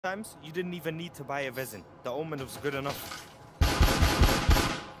times, you didn't even need to buy a Vezin. The Omen was good enough.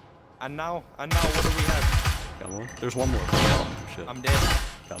 And now what do we have? Got one? There's one more. Oh, shit. I'm dead.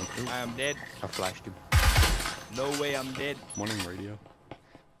 Got him. I am dead. I flashed him. No way I'm dead. One in radio.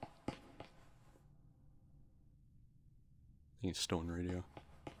 I think it's still in radio.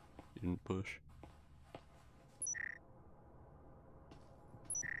 You didn't push.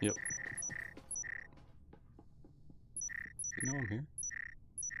 Yep. You know I'm here.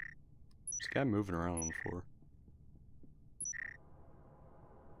 This guy moving around on the floor.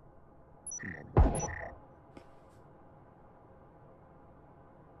 Come on.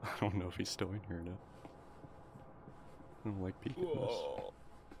 I don't know if he's still in here or not. I don't like peeking at this.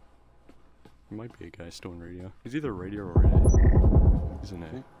 There might be a guy still in radio. He's either radio or A. He's an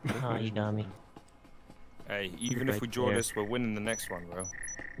A. Oh, you got me. Hey, even if we draw this, we're winning the next one, bro.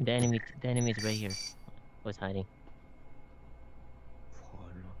 The enemy is right here. Was hiding. Oh,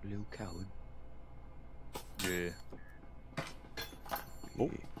 little coward. Yeah. Oh,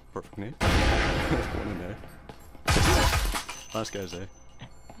 perfect name. One in A. Last guy's A.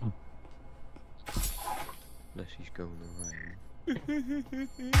 Unless he's going around.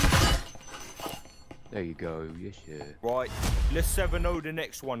 There you go, yes sir. Right, let's 7-0 the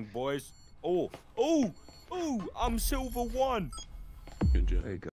next one, boys. Oh, I'm silver 1. Good job. There you go.